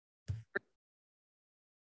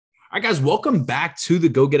All right, guys, welcome back to the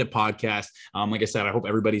Go Get It podcast. Like I said, I hope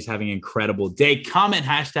everybody's having an incredible day. Comment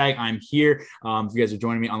hashtag I'm here. If you guys are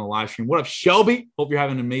joining me on the live stream, what up, Shelby? Hope you're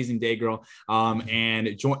having an amazing day, girl. And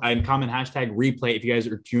comment hashtag replay if you guys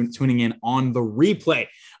are tuning in on the replay.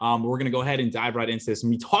 We're gonna go ahead and dive right into this and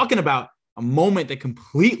be talking about a moment that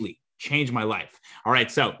completely changed my life. All right,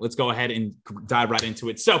 so let's go ahead and dive right into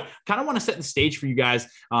it. So kind of want to set the stage for you guys.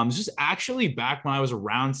 This is actually back when I was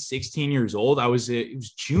around 16 years old. It was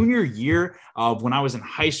junior year of when I was in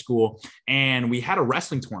high school, and we had a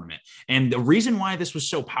wrestling tournament. And the reason why this was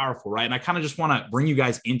so powerful, right? And I kind of just want to bring you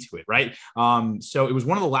guys into it, right? So it was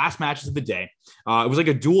one of the last matches of the day. It was like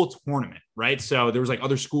a dual tournament, right? So there was like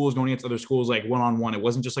other schools going against other schools, like one-on-one. It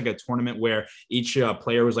wasn't just like a tournament where each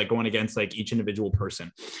player was like going against like each individual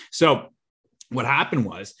person. So what happened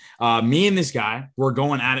was me and this guy were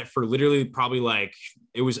going at it for literally probably like,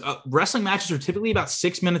 it was wrestling matches are typically about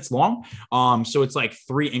 6 minutes long. So it's like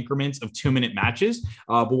 3 increments of 2-minute matches.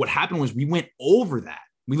 But what happened was we went over that.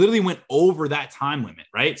 We literally went over that time limit,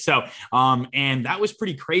 right? So, and that was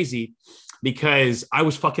pretty crazy because I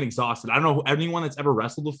was fucking exhausted. I don't know anyone that's ever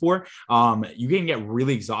wrestled before. You can get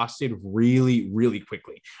really exhausted really, really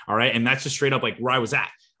quickly. All right. And that's just straight up like where I was at.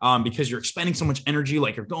 Because you're expending so much energy,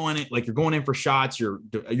 like you're going in for shots, you're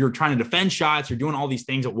trying to defend shots, you're doing all these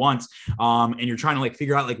things at once, and you're trying to like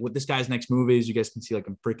figure out like what this guy's next move is. You guys can see like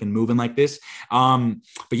I'm freaking moving like this. But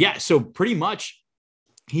yeah, so pretty much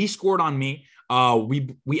he scored on me.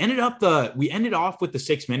 We ended off with the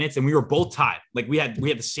 6 minutes, and we were both tied. Like we had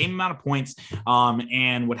the same amount of points.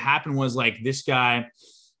 And what happened was like this guy.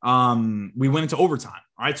 We went into overtime.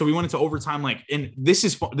 All right. So we went into overtime, like, and this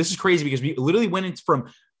is crazy because we literally went into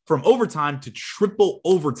from overtime to triple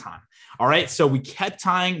overtime. All right. So we kept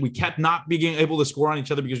tying. We kept not being able to score on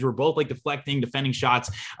each other because we were both like defending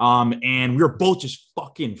shots. And we were both just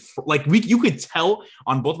fucking like you could tell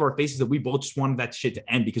on both of our faces that we both just wanted that shit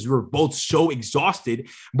to end because we were both so exhausted.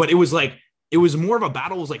 But it was like, it was more of a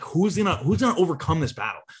battle. It was like, who's gonna overcome this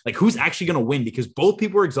battle? Like, who's actually gonna win? Because both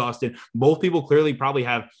people are exhausted. Both people clearly probably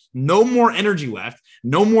have no more energy left,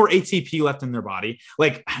 no more ATP left in their body.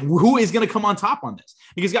 Like, who is gonna come on top on this?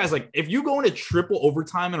 Because guys, like, if you go into triple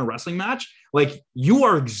overtime in a wrestling match, like, you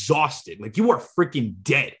are exhausted. Like, you are freaking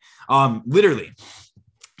dead, literally.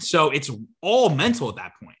 So it's all mental at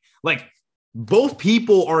that point. Like, both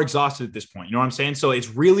people are exhausted at this point. You know what I'm saying? So it's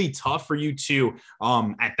really tough for you to,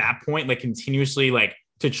 at that point, like continuously, like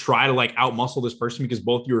to try to like outmuscle this person because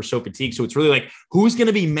both of you are so fatigued. So it's really like, who's going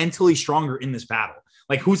to be mentally stronger in this battle?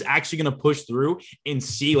 Like who's actually going to push through and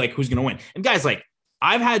see like who's going to win? And guys, like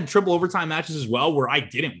I've had triple overtime matches as well where I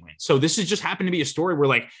didn't win. So this has just happened to be a story where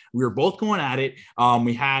like we were both going at it.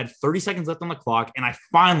 We had 30 seconds left on the clock. And I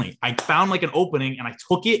found like an opening and I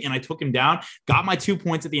took it and I took him down, got my 2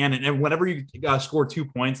 points at the end. And whenever you score 2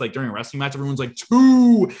 points, like during a wrestling match, everyone's like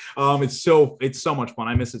 2. It's so much fun.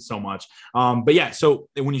 I miss it so much. But yeah, so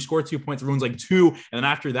when you score 2 points, everyone's like 2. And then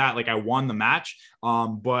after that, like I won the match.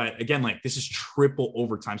 But again, like this is triple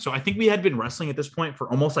overtime. So I think we had been wrestling at this point for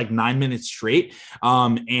almost like 9 minutes straight.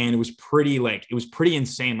 And it was pretty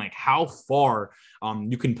insane, like how far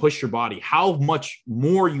you can push your body, how much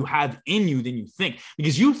more you have in you than you think,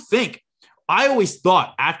 because I always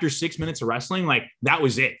thought after 6 minutes of wrestling, like that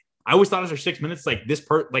was it. I always thought after 6 minutes, like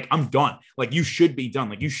like I'm done. Like you should be done.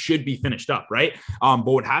 Like you should be finished up. Right. But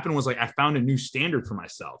what happened was like, I found a new standard for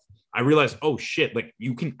myself. I realized, oh shit, like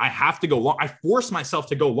I have to go long. I forced myself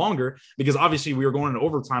to go longer because obviously we were going into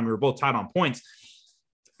overtime. We were both tied on points.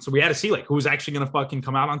 So we had to see like who was actually going to fucking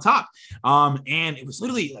come out on top. And it was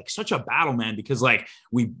literally like such a battle, man, because like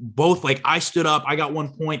we both, like I stood up, I got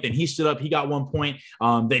 1 point, then he stood up, he got 1 point.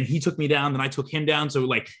 Then he took me down, then I took him down. So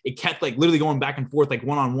like it kept like literally going back and forth, like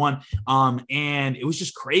one-on-one. And it was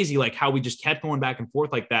just crazy, like how we just kept going back and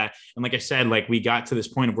forth like that. And like I said, like we got to this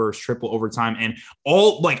point of where it was triple overtime and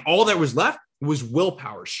all that was left was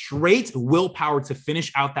willpower, straight willpower to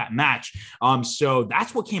finish out that match. So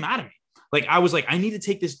that's what came out of me. Like, I was like, I need to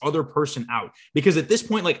take this other person out because at this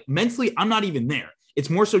point, like mentally, I'm not even there. It's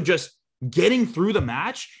more so just getting through the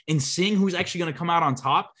match and seeing who's actually going to come out on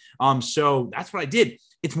top. So that's what I did.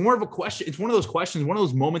 It's more of a question. It's one of those questions, one of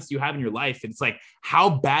those moments you have in your life. It's like, how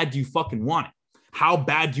bad do you fucking want it? How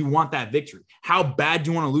bad do you want that victory? How bad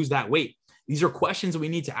do you want to lose that weight? These are questions that we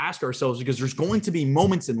need to ask ourselves because there's going to be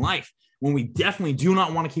moments in life when we definitely do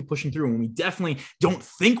not want to keep pushing through, when we definitely don't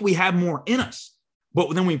think we have more in us.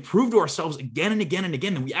 But then we prove to ourselves again and again and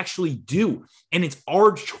again that we actually do. And it's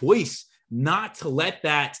our choice not to let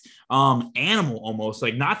that animal almost,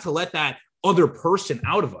 like not to let that other person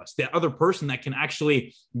out of us, the other person that can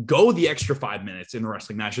actually go the extra 5 minutes in the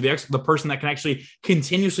wrestling match, or the person that can actually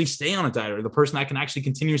continuously stay on a diet, or the person that can actually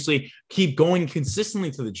continuously keep going consistently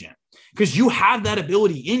to the gym. Because you have that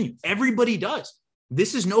ability in you. Everybody does.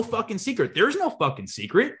 This is no fucking secret. There's no fucking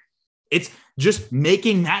secret. It's just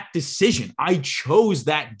making that decision. I chose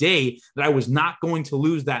that day that I was not going to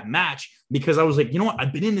lose that match because I was like, you know what?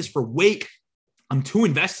 I've been in this for I'm too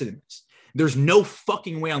invested in this. There's no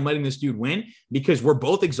fucking way I'm letting this dude win because we're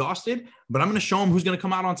both exhausted, but I'm going to show him who's going to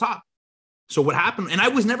come out on top. So what happened? And I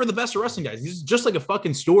was never the best at wrestling, guys. This is just like a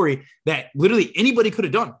fucking story that literally anybody could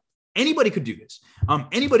have done. Anybody could do this.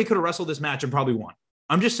 Anybody could have wrestled this match and probably won.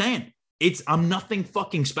 I'm just saying. I'm nothing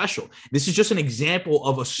fucking special. This is just an example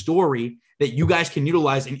of a story that you guys can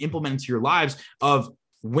utilize and implement into your lives of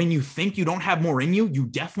when you think you don't have more in you, you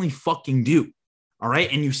definitely fucking do. All right.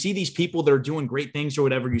 And you see these people that are doing great things or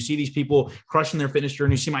whatever. You see these people crushing their fitness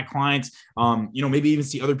journey. You see my clients, maybe even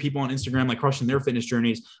see other people on Instagram, like crushing their fitness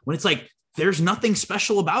journeys when it's like, there's nothing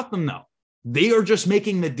special about them though. They are just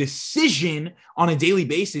making the decision on a daily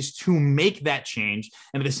basis to make that change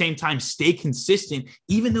and at the same time stay consistent,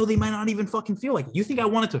 even though they might not even fucking feel like it. You think I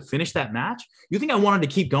wanted to finish that match? You think I wanted to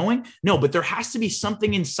keep going? No, but there has to be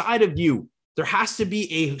something inside of you. There has to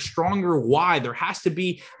be a stronger why. There has to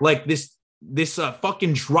be like this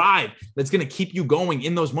fucking drive that's going to keep you going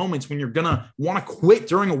in those moments when you're going to want to quit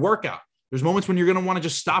during a workout. There's moments when you're going to want to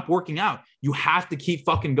just stop working out. You have to keep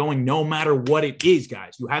fucking going no matter what it is,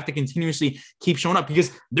 guys. You have to continuously keep showing up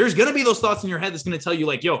because there's going to be those thoughts in your head that's going to tell you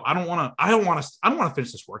like, yo, I don't want to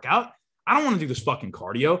finish this workout. I don't want to do this fucking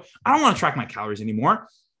cardio. I don't want to track my calories anymore.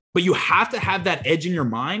 But you have to have that edge in your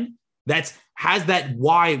mind that has that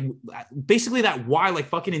why, basically that why like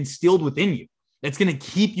fucking instilled within you. That's going to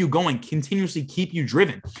keep you going, continuously keep you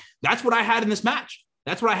driven. That's what I had in this match.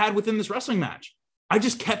 That's what I had within this wrestling match. I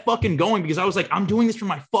just kept fucking going because I was like, I'm doing this for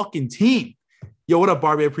my fucking team. Yo, what up,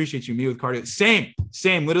 Barbie? I appreciate you. Me with cardio.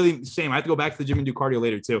 Same, literally same. I have to go back to the gym and do cardio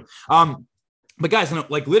later too. But guys,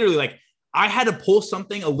 like literally like I had to pull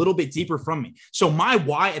something a little bit deeper from me. So my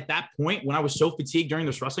why at that point, when I was so fatigued during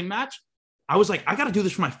this wrestling match, I was like, I got to do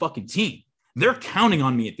this for my fucking team. They're counting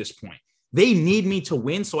on me at this point. They need me to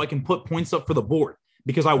win so I can put points up for the board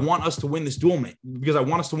because I want us to win this dual meet.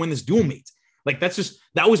 Like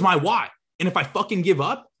that was my why. And if I fucking give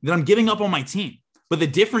up, then I'm giving up on my team. But the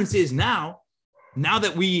difference is now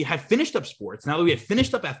that we have finished up sports, now that we have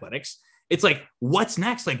finished up athletics, it's like, what's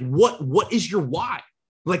next? Like, what is your why?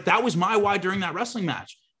 Like, that was my why during that wrestling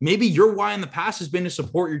match. Maybe your why in the past has been to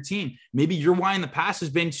support your team. Maybe your why in the past has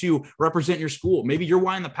been to represent your school. Maybe your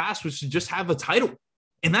why in the past was to just have a title.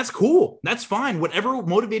 And that's cool. That's fine. Whatever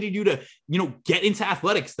motivated you to, get into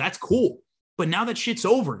athletics, that's cool. But now that shit's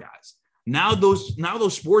over, guys. Now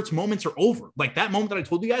those sports moments are over. Like that moment that I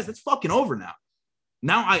told you guys, that's fucking over now.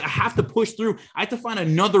 Now I have to push through. I have to find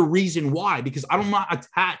another reason why, because I'm not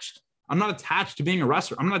attached to being a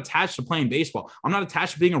wrestler. I'm not attached to playing baseball. I'm not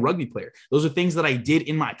attached to being a rugby player. Those are things that I did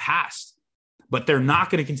in my past, but they're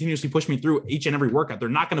not going to continuously push me through each and every workout. They're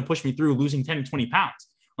not going to push me through losing 10 to 20 pounds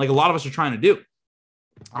like a lot of us are trying to do.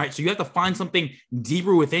 All right. So you have to find something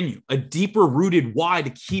deeper within you, a deeper rooted why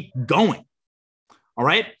to keep going. All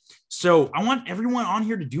right. So I want everyone on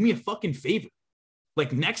here to do me a fucking favor.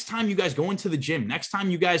 Like next time you guys go into the gym, next time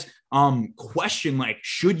you guys question, like,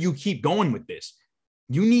 should you keep going with this?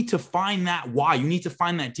 You need to find that why. You need to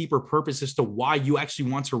find that deeper purpose as to why you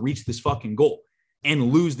actually want to reach this fucking goal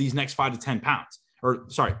and lose these next 5 to 10 pounds,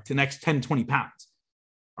 the next 10 to 20 pounds.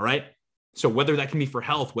 All right. So whether that can be for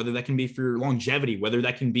health, whether that can be for longevity, whether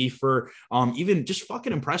that can be for even just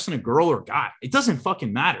fucking impressing a girl or guy, it doesn't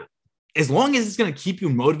fucking matter. As long as it's going to keep you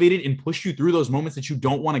motivated and push you through those moments that you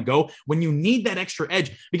don't want to go when you need that extra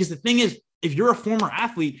edge. Because the thing is, if you're a former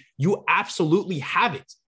athlete, you absolutely have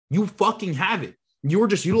it. You fucking have it. You are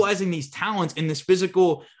just utilizing these talents and this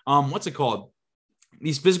physical,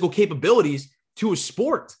 these physical capabilities to a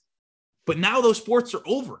sport. But now those sports are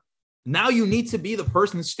over. Now you need to be the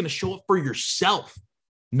person that's going to show up for yourself.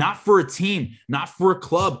 Not for a team, not for a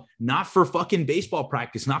club, not for fucking baseball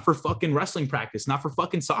practice, not for fucking wrestling practice, not for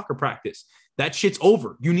fucking soccer practice. That shit's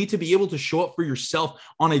over. You need to be able to show up for yourself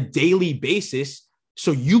on a daily basis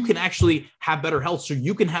so you can actually have better health, so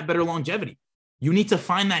you can have better longevity. You need to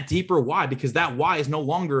find that deeper why, because that why is no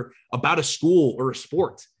longer about a school or a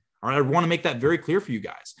sport. All right, I want to make that very clear for you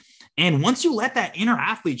guys. And once you let that inner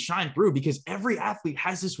athlete shine through, because every athlete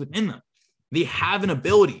has this within them, they have an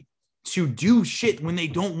ability to do shit when they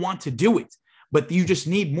don't want to do it, but you just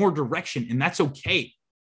need more direction, and that's okay.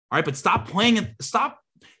 All right, but stop playing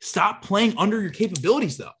under your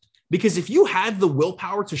capabilities though. Because if you had the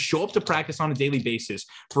willpower to show up to practice on a daily basis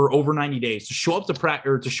for over 90 days, to show up to practice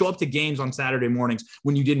or to show up to games on Saturday mornings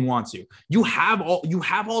when you didn't want to, you have all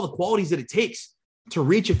the qualities that it takes to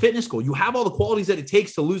reach a fitness goal. You have all the qualities that it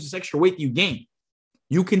takes to lose this extra weight that you gain.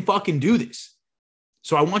 You can fucking do this.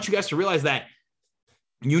 So I want you guys to realize that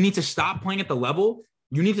you need to stop playing at the level.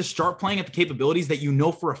 You need to start playing at the capabilities that you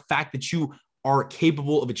know for a fact that you are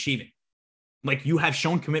capable of achieving. Like you have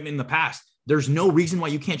shown commitment in the past. There's no reason why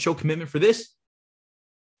you can't show commitment for this.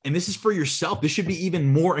 And this is for yourself. This should be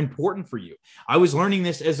even more important for you. I was learning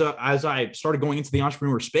this as I started going into the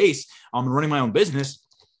entrepreneur space, and running my own business.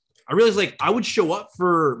 I realized like I would show up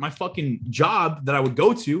for my fucking job that I would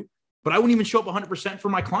go to, but I wouldn't even show up 100% for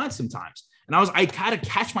my clients sometimes. And I kind of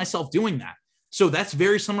catch myself doing that. So that's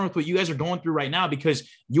very similar with what you guys are going through right now, because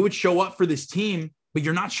you would show up for this team, but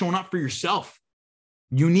you're not showing up for yourself.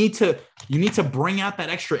 You need to bring out that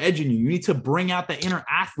extra edge in you. You need to bring out that inner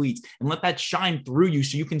athlete and let that shine through you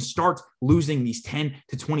so you can start losing these 10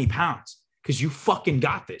 to 20 pounds, because you fucking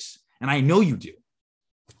got this. And I know you do.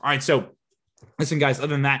 All right. So listen, guys, other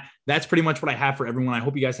than that, that's pretty much what I have for everyone. I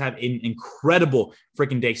hope you guys have an incredible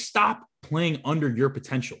freaking day. Stop playing under your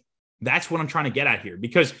potential. That's what I'm trying to get at here,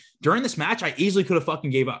 because during this match, I easily could have fucking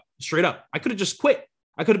gave up straight up. I could have just quit.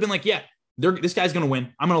 I could have been like, yeah, this guy's going to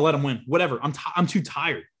win. I'm going to let him win. Whatever. I'm too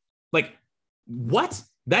tired. Like, what?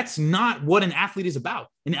 That's not what an athlete is about.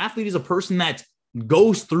 An athlete is a person that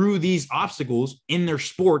goes through these obstacles in their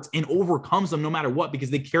sports and overcomes them no matter what, because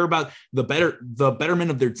they care about the betterment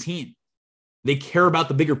of their team. They care about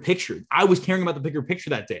the bigger picture. I was caring about the bigger picture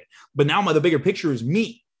that day, but now the bigger picture is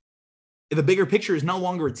me. The bigger picture is no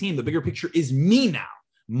longer a team. The bigger picture is me now,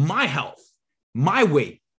 my health, my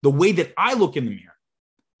weight, the way that I look in the mirror,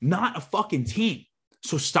 not a fucking team.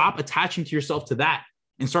 So stop attaching to yourself to that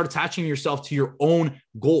and start attaching yourself to your own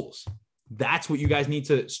goals. That's what you guys need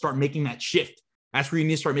to start making that shift. That's where you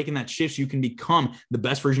need to start making that shift so you can become the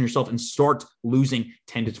best version of yourself and start losing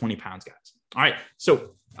 10 to 20 pounds, guys. All right.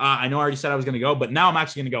 So I know I already said I was going to go, but now I'm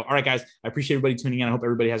actually going to go. All right, guys. I appreciate everybody tuning in. I hope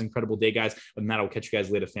everybody has an incredible day, guys. Other than that, I'll catch you guys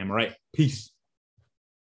later, fam. All right. Peace.